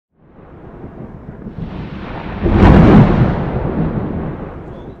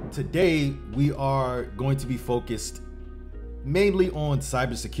Today, we are going to be focused mainly on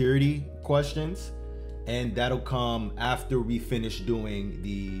cybersecurity questions, and that'll come after we finish doing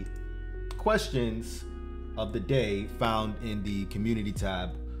the questions of the day found in the community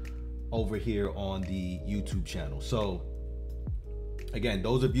tab over here on the YouTube channel. So again,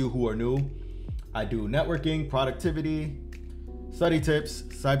 those of you who are new, I do networking, productivity, study tips,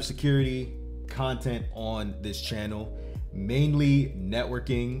 cybersecurity content on this channel, mainly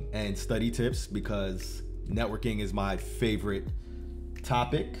networking and study tips, because networking is my favorite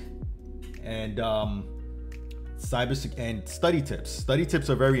topic, and cybersecurity and study tips. Study tips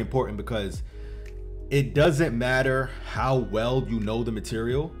are very important because it doesn't matter how well you know the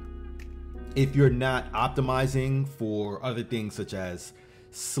material. If you're not optimizing for other things such as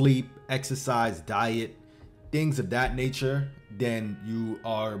sleep, exercise, diet, things of that nature, then you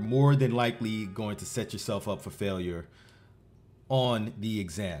are more than likely going to set yourself up for failure on the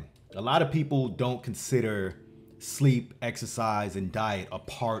exam. A lot of people don't consider sleep, exercise, and diet a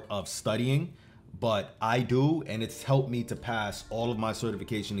part of studying, but I do, and it's helped me to pass all of my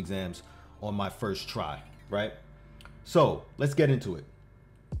certification exams on my first try, right? So let's get into it.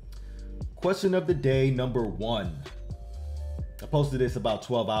 Question of the day number 1. I posted this about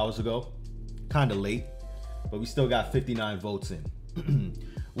 12 hours ago, kind of late, but we still got 59 votes in.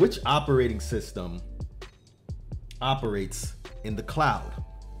 Which operating system operates in the cloud?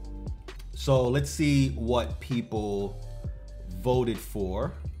 So let's see what people voted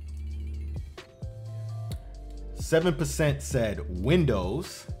for. 7% said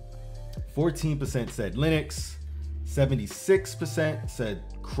Windows, 14% said Linux, 76% said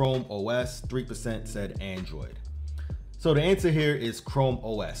Chrome OS, 3% said Android. So the answer here is Chrome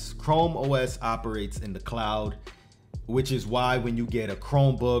OS. Chrome OS operates in the cloud, which is why when you get a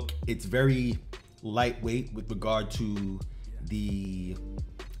Chromebook, it's very lightweight with regard to the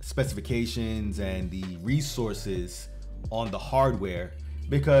specifications and the resources on the hardware,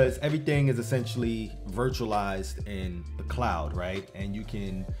 because everything is essentially virtualized in the cloud, right? And you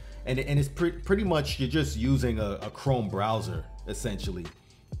can, and it's pretty much, you're just using a Chrome browser essentially,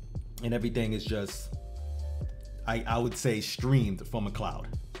 and everything is just, I would say, streamed from a cloud,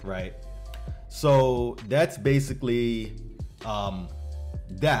 right? So that's basically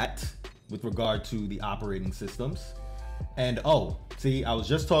that with regard to the operating systems. And oh, see, I was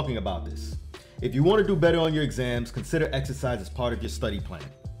just talking about this. If you want to do better on your exams, consider exercise as part of your study plan.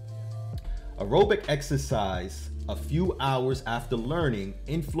 Aerobic exercise a few hours after learning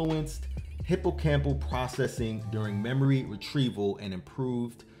influenced hippocampal processing during memory retrieval and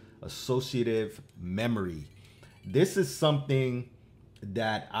improved associative memory. This is something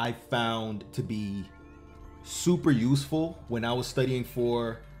that I found to be super useful when I was studying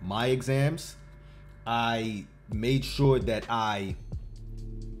for my exams. I made sure that I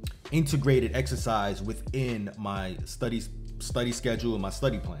integrated exercise within my study schedule and my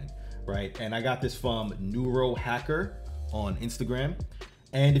study plan, right? And I got this from Neurohacker on Instagram.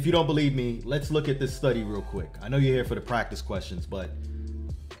 And if you don't believe me, let's look at this study real quick. I know you're here for the practice questions, but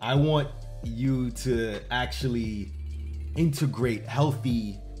I want you to actually integrate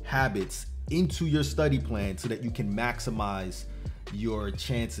healthy habits into your study plan so that you can maximize your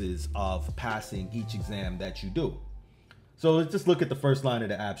chances of passing each exam that you do. So let's just look at the first line of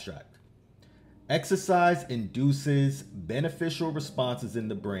the abstract. Exercise induces beneficial responses in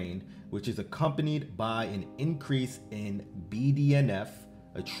the brain, which is accompanied by an increase in BDNF,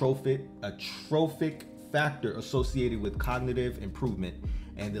 a trophic factor associated with cognitive improvement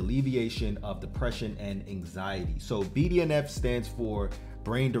and alleviation of depression and anxiety. So BDNF stands for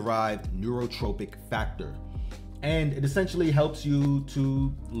brain-derived neurotrophic factor, and it essentially helps you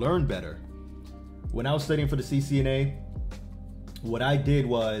to learn better. When I was studying for the CCNA, what I did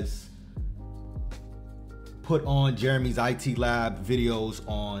was put on Jeremy's IT Lab videos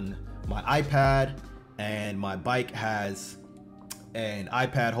on my iPad, and my bike has an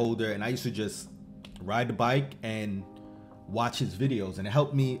iPad holder, and I used to just ride the bike and watch his videos, and it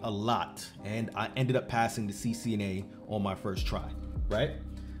helped me a lot, and I ended up passing the CCNA on my first try, right?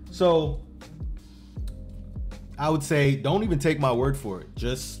 So I would say, don't even take my word for it.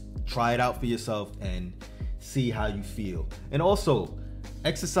 Just try it out for yourself and see how you feel. And also,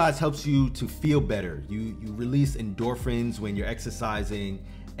 exercise helps you to feel better. You release endorphins when you're exercising,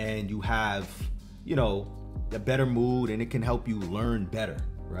 and you have, you know, a better mood, and it can help you learn better,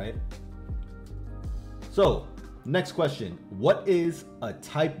 right? So next question, what is a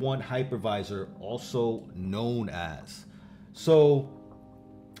type 1 hypervisor also known as? So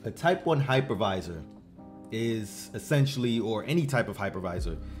a type 1 hypervisor is essentially, or any type of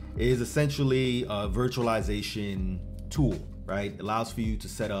hypervisor, is essentially a virtualization tool, right? It allows for you to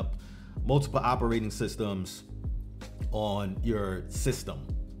set up multiple operating systems on your system,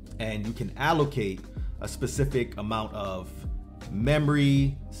 and you can allocate a specific amount of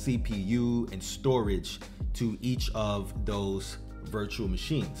memory, CPU, and storage to each of those virtual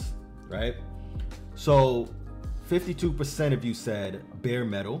machines, right? So 52% of you said bare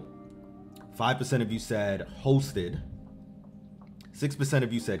metal, 5% of you said hosted, 6%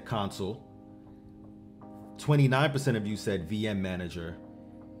 of you said console, 29% of you said VM manager,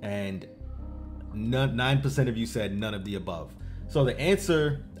 and 9% of you said none of the above. So the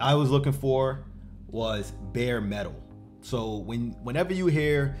answer I was looking for was bare metal. So whenever you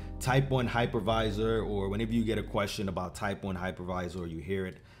hear type 1 hypervisor, or whenever you get a question about type 1 hypervisor, or you hear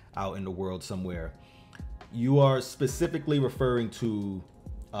it out in the world somewhere, you are specifically referring to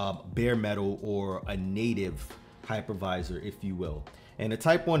bare metal, or a native hypervisor, if you will. And a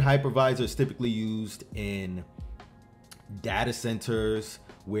type 1 hypervisor is typically used in data centers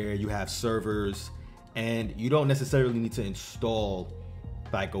where you have servers, and you don't necessarily need to install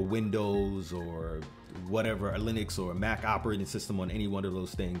like a Windows or whatever, a Linux or a Mac operating system on any one of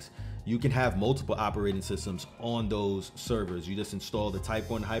those things. You can have multiple operating systems on those servers. You just install the type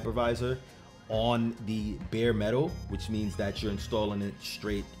 1 hypervisor on the bare metal, which means that you're installing it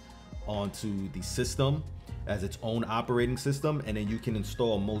straight onto the system as its own operating system, and then you can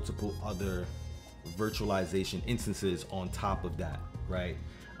install multiple other virtualization instances on top of that, right?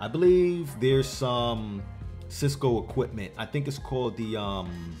 I believe there's some Cisco equipment, I think it's called the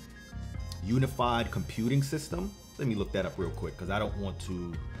Unified Computing System. Let me look that up real quick because I don't want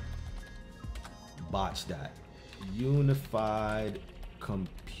to botch that. Unified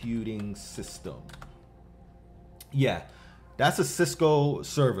Computing System. Yeah, that's a Cisco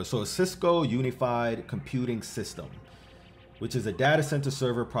server. So a Cisco Unified Computing System, which is a data center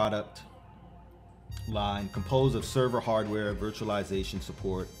server product line composed of server hardware, virtualization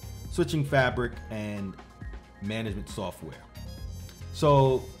support, switching fabric, and management software.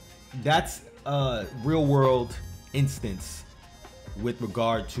 So that's a real world instance with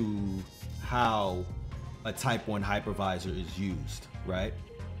regard to how a type 1 hypervisor is used, right?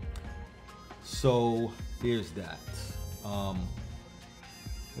 So there's that.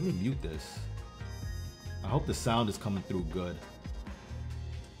 Let me mute this. I hope the sound is coming through good.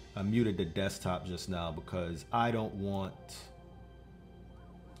 I muted the desktop just now because I don't want,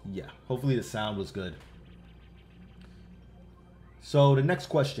 yeah, hopefully the sound was good. So the next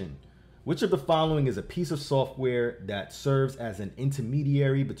question, which of the following is a piece of software that serves as an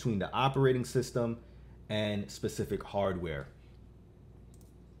intermediary between the operating system and specific hardware?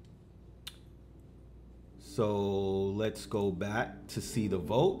 So let's go back to see the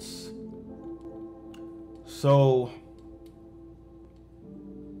votes. So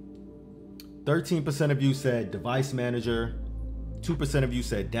 13% of you said device manager, 2% of you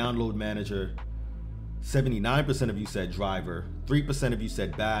said download manager, 79% of you said driver, 3% of you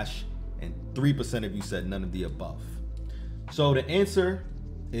said bash, and 3% of you said none of the above. So the answer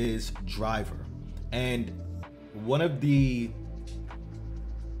is driver. And one of the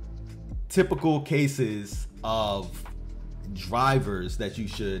typical cases of drivers that you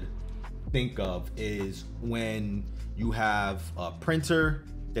should think of is when you have a printer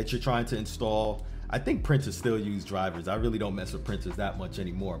that you're trying to install. I think printers still use drivers. I really don't mess with printers that much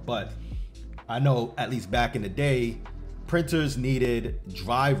anymore, but I know at least back in the day, printers needed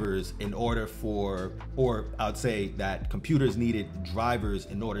drivers in order for, or I'd say that computers needed drivers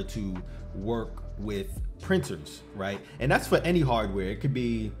in order to work with printers, right? And that's for any hardware. It could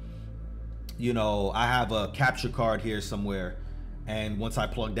be, you know, I have a capture card here somewhere, and once I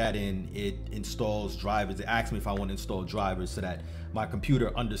plug that in, it installs drivers. It asks me if I want to install drivers so that my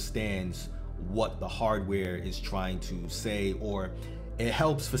computer understands what the hardware is trying to say, or it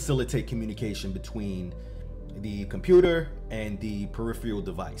helps facilitate communication between the computer and the peripheral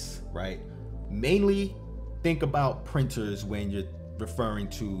device, right? Mainly think about printers when you're referring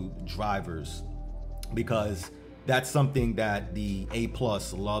to drivers, because that's something that the A+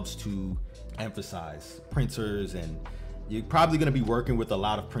 loves to emphasize, printers. And you're probably going to be working with a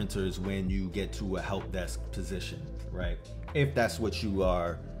lot of printers when you get to a help desk position, right? If that's what you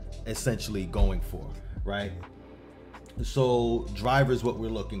are essentially going for, right? So driver is what we're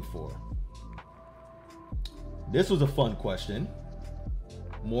looking for. This was a fun question,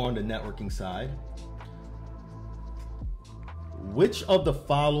 more on the networking side. Which of the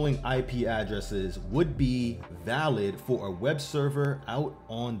following IP addresses would be valid for a web server out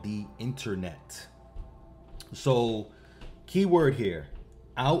on the internet? So keyword here,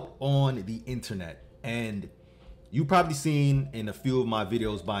 out on the internet. And you've probably seen in a few of my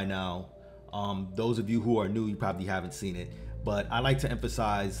videos by now, those of you who are new, you probably haven't seen it, but I like to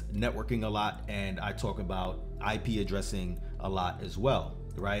emphasize networking a lot, and I talk about IP addressing a lot as well,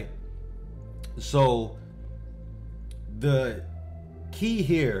 right? So the key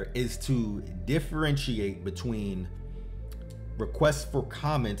here is to differentiate between requests for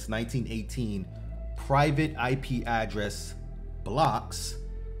comments 1918 private IP address blocks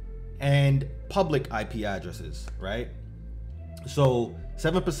and public IP addresses, right? So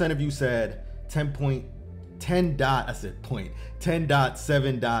 7% of you said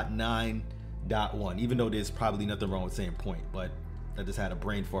 10.7.9.1, even though there's probably nothing wrong with saying point, but I just had a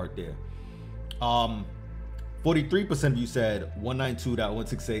brain fart there. 43% of you said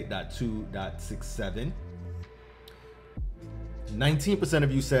 192.168.2.67. 19%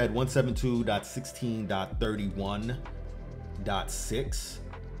 of you said 172.16.31.6.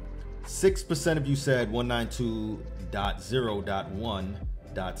 6% of you said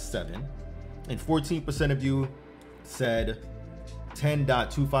 192.0.1.7. And 14% of you said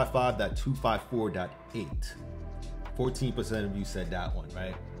 10.255.254.8. 14% of you said that one,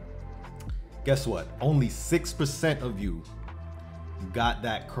 right? Guess what? Only 6% of you got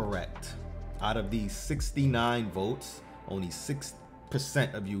that correct. Out of these 69 votes, only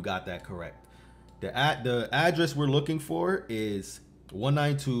 6% of you got that correct. The address we're looking for is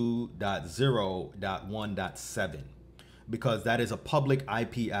 192.0.1.7 because that is a public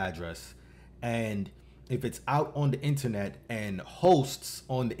IP address. And if it's out on the internet and hosts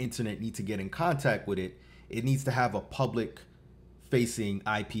on the internet need to get in contact with it, it needs to have a public facing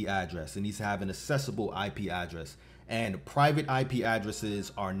IP address. It needs to have an accessible IP address. And private IP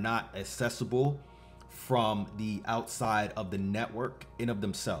addresses are not accessible from the outside of the network in of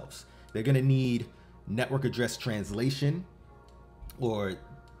themselves. They're gonna need network address translation, or,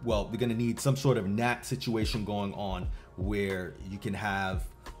 well, they're gonna need some sort of NAT situation going on where you can have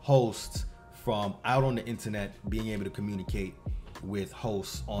hosts from out on the internet being able to communicate with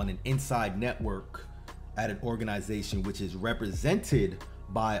hosts on an inside network at an organization which is represented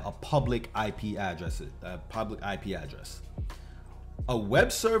by a public IP address. A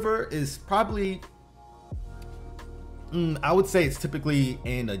web server is probably, I would say it's typically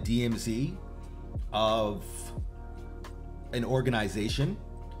in a DMZ of an organization.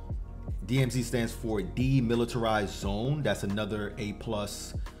 DMZ stands for Demilitarized Zone. That's another A+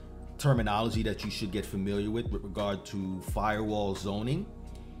 terminology that you should get familiar with regard to firewall zoning.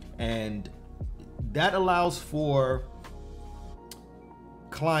 And that allows for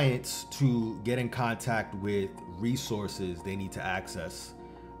clients to get in contact with resources they need to access,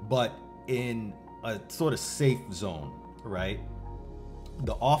 but in a sort of safe zone, right?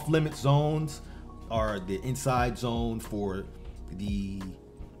 The off-limit zones are the inside zone for the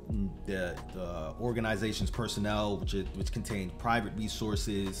organization's personnel, which contain private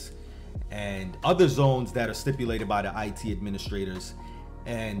resources, and other zones that are stipulated by the IT administrators.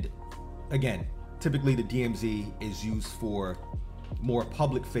 And again, typically the DMZ is used for more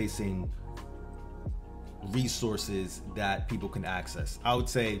public-facing resources that people can access. I would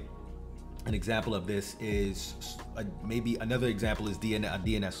say an example of this is maybe another example is a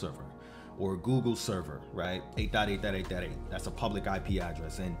DNS server or Google server, right? 8.8.8.8. That's a public IP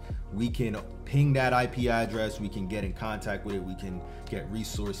address, and we can ping that IP address. We can get in contact with it. We can get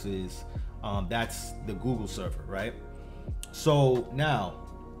resources. That's the Google server, right? So now,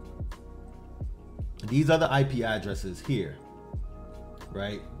 these are the IP addresses here,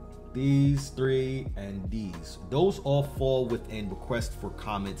 right? These three and these, those all fall within request for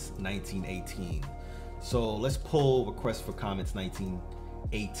comments 1918. So let's pull request for comments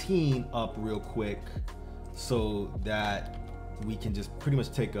 1918 up real quick so that we can just pretty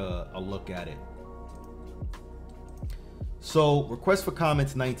much take a look at it. So request for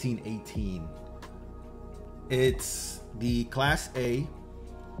comments 1918, it's the Class A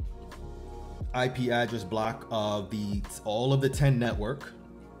IP address block of all of the 10 network.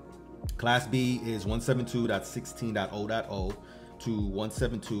 Class B is 172.16.0.0 to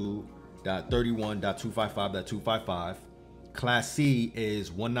 172.31.255.255. Class C is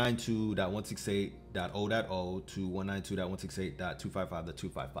 192.168.0.0 to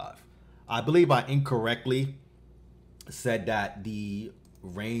 192.168.255.255. I believe I incorrectly said that the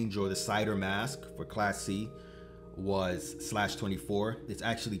range or the CIDR mask for Class C was /24. It's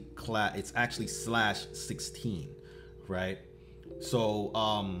actually /16, right? So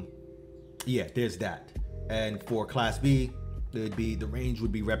yeah, there's that. And for Class B, the range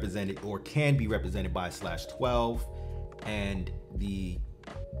would be represented or can be represented by /12, and the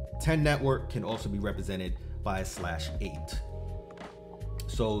 10 network can also be represented by /8.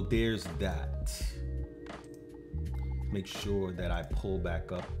 So there's that. Make sure that I pull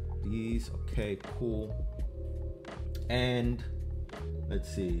back up these. Okay, cool. And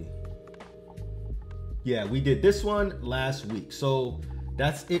let's see. Yeah, we did this one last week. So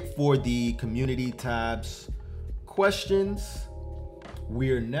that's it for the community tabs questions.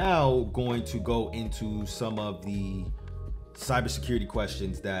 We're now going to go into some of the cybersecurity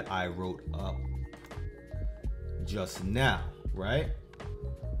questions that I wrote up just now, right?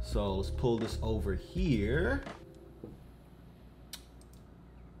 So let's pull this over here.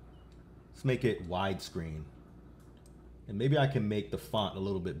 Let's make it widescreen. And maybe I can make the font a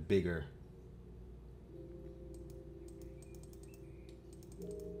little bit bigger.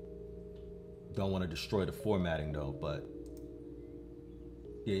 Don't want to destroy the formatting though, but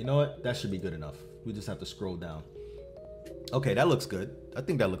yeah, you know what? That should be good enough. We just have to scroll down. Okay, that looks good. I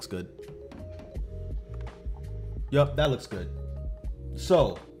think that looks good. Yep, that looks good.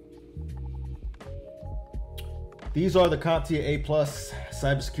 So, these are the CompTIA A+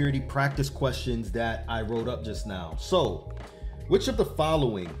 cybersecurity practice questions that I wrote up just now. So, which of the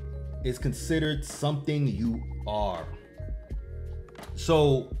following is considered something you are?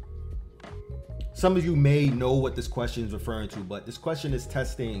 So, some of you may know what this question is referring to, but this question is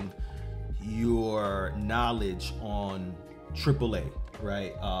testing your knowledge on AAA,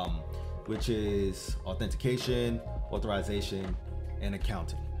 right? Which is authentication, authorization, and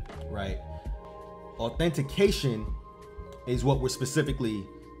accounting, right? Authentication is what we're specifically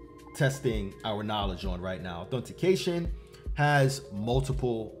testing our knowledge on right now. Authentication has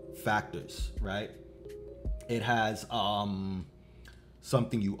multiple factors, right? It has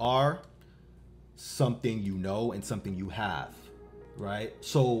something you are, something you know, and something you have, right?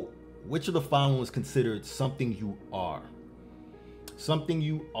 So which of the following is considered something you are? Something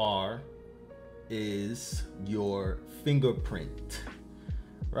you are is your fingerprint,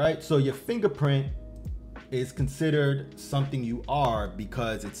 right? So your fingerprint is considered something you are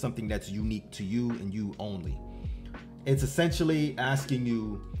because it's something that's unique to you and you only. It's essentially asking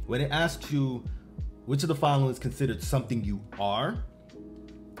you, when it asks you which of the following is considered something you are,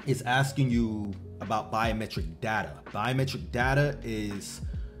 it's asking you about biometric data. Biometric data is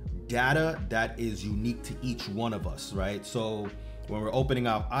data that is unique to each one of us, right? So when we're opening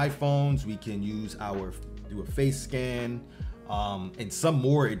our iPhones, we can use do a face scan. In some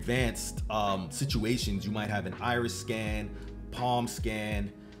more advanced situations, you might have an iris scan, palm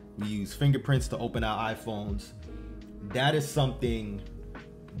scan. We use fingerprints to open our iPhones. That is something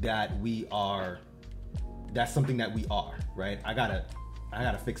that we are. That's something that we are, right? I gotta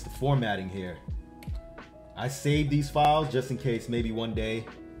fix the formatting here. I save these files just in case maybe one day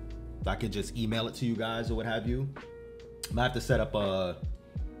I could just email it to you guys or what have you. I might have to set up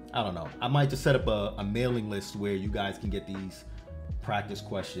I don't know. I might just set up a mailing list where you guys can get these practice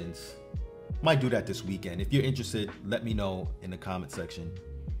questions. Might do that this weekend. If you're interested, let me know in the comment section.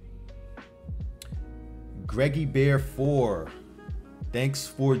 Greggy Bear 4, thanks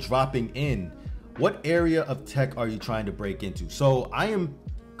for dropping in. What area of tech are you trying to break into? So I am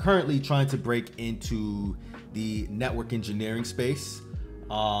currently trying to break into the network engineering space.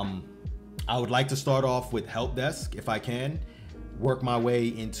 I would like to start off with help desk if I can, work my way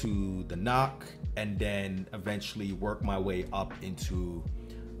into the NOC, and then eventually work my way up into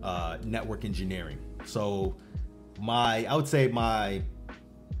network engineering. So I would say my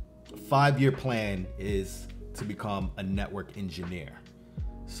 5-year plan is to become a network engineer.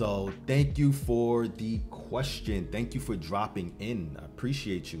 So thank you for the question. Thank you for dropping in. I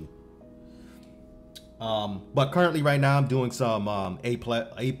appreciate you. But currently right now I'm doing some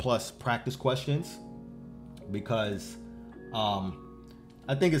A+ practice questions because I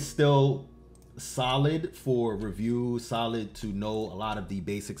think it's still solid for review, solid to know a lot of the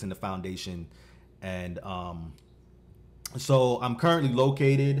basics and the foundation. And so I'm currently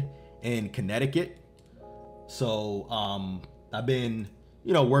located in Connecticut. So I've been,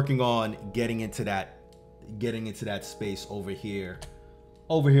 working on getting into that space over here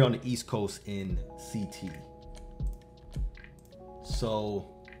on the East Coast in CT. So,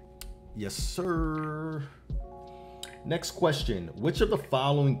 yes, sir. Next question. Which of the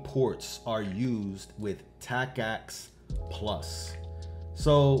following ports are used with TACACS Plus?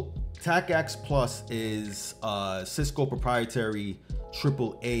 So, TACACS Plus is a Cisco proprietary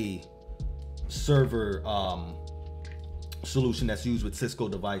AAA server solution that's used with Cisco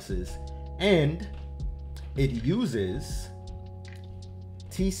devices, and it uses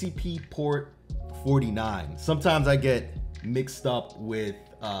TCP port 49. Sometimes I get mixed up with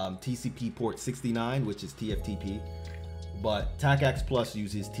TCP port 69, which is TFTP, but TACACS Plus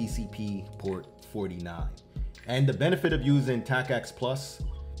uses TCP port 49. And the benefit of using TACACS Plus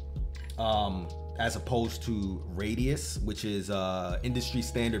as opposed to Radius, which is industry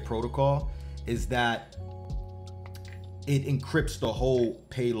standard protocol, is that it encrypts the whole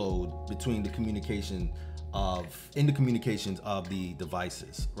payload between the communications of the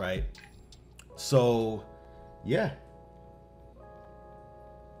devices, right? So yeah,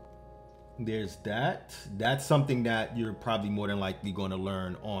 there's that. That's something that you're probably more than likely going to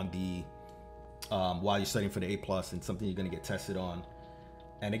learn on the while you're studying for the A+, and something you're going to get tested on.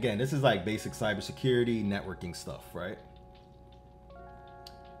 And again, this is like basic cybersecurity, networking stuff, right?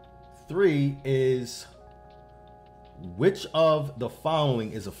 3 is, which of the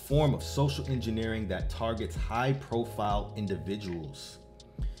following is a form of social engineering that targets high-profile individuals?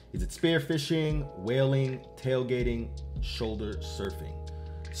 Is it spear phishing, whaling, tailgating, shoulder surfing?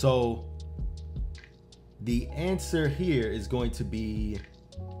 So the answer here is going to be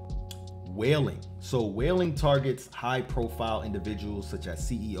whaling. So whaling targets high-profile individuals such as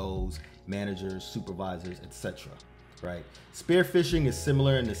CEOs, managers, supervisors, etc. Right? Spear phishing is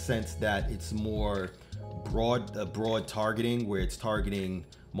similar in the sense that it's more broad targeting, where it's targeting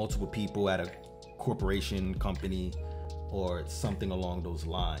multiple people at a corporation, company, or something along those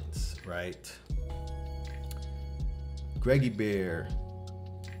lines, right? Greggy Bear.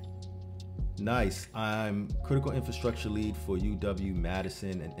 Nice. I'm critical infrastructure lead for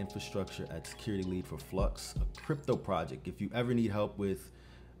UW-Madison and infrastructure at security lead for Flux, a crypto project. If you ever need help with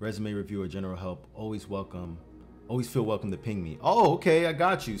resume review or general help, always feel welcome to ping me. Oh, okay, I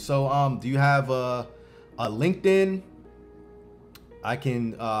got you. So do you have a LinkedIn? I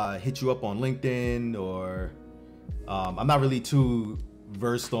can hit you up on LinkedIn, or I'm not really too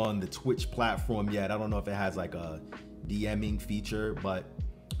versed on the Twitch platform yet. I don't know if it has like a DMing feature, but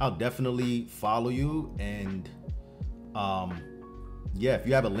I'll definitely follow you. And yeah, if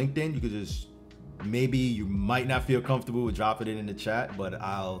you have a LinkedIn, you could just, maybe you might not feel comfortable with dropping it in the chat, but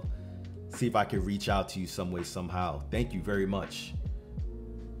I'll see if I can reach out to you some way, somehow. Thank you very much.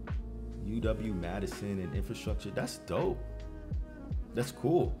 UW-Madison and infrastructure, that's dope. That's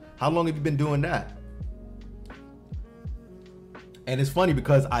cool. How long have you been doing that? And it's funny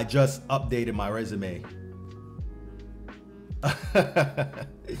because I just updated my resume.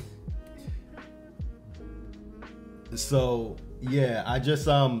 So yeah, I just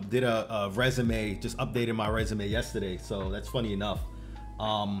did a resume, just updated my resume yesterday. So that's funny enough.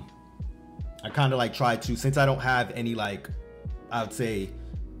 I kind of like try to, since I don't have any like, I would say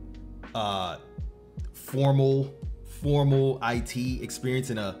formal IT experience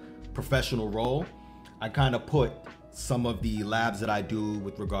in a professional role, I kind of put some of the labs that I do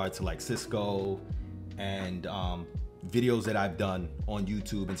with regard to like Cisco and videos that I've done on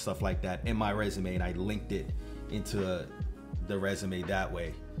YouTube and stuff like that in my resume, and I linked it into the resume that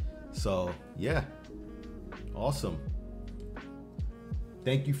way. So yeah, awesome.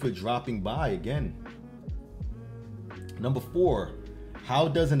 Thank you for dropping by again. Number 4, how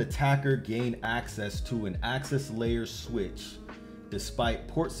does an attacker gain access to an access layer switch despite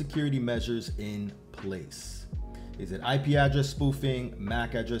port security measures in place? Is it IP address spoofing,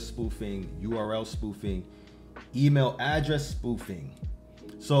 MAC address spoofing, URL spoofing, email address spoofing?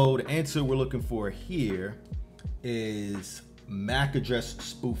 So the answer we're looking for here is MAC address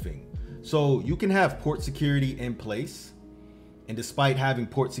spoofing. So you can have port security in place, and despite having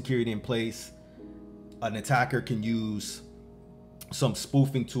port security in place, an attacker can use some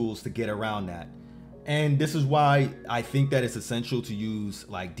spoofing tools to get around that. And this is why I think that it's essential to use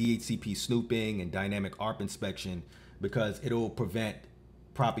like DHCP snooping and dynamic ARP inspection, because it'll prevent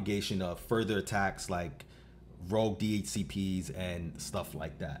propagation of further attacks like rogue DHCPs and stuff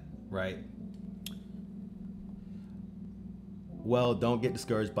like that, right? Well, don't get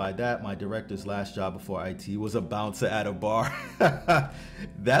discouraged by that. My director's last job before IT was a bouncer at a bar.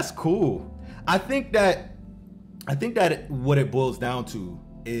 That's cool. I think that what it boils down to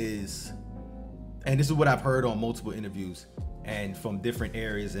is, and this is what I've heard on multiple interviews and from different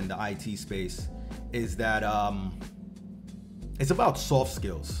areas in the IT space, is that it's about soft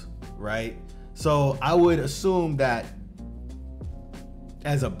skills, right? So I would assume that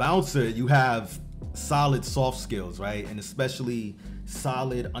as a bouncer, you have solid soft skills, right? And especially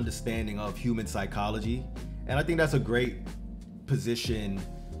solid understanding of human psychology. And I think that's a great position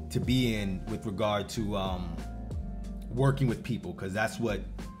to be in with regard to working with people, because that's what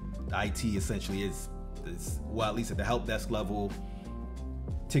IT essentially is, well, at least at the help desk level,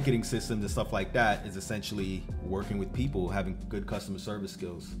 ticketing systems and stuff like that, is essentially working with people, having good customer service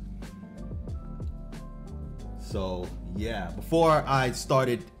skills. So yeah, before I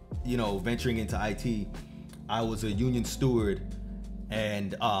started, venturing into IT, I was a union steward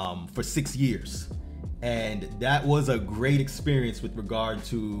and for 6 years. And that was a great experience with regard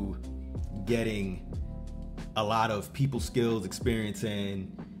to getting a lot of people skills experience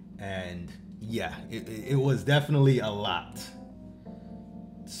in, and yeah, it was definitely a lot.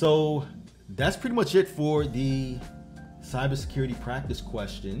 So that's pretty much it for the cybersecurity practice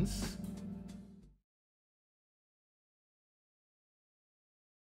questions.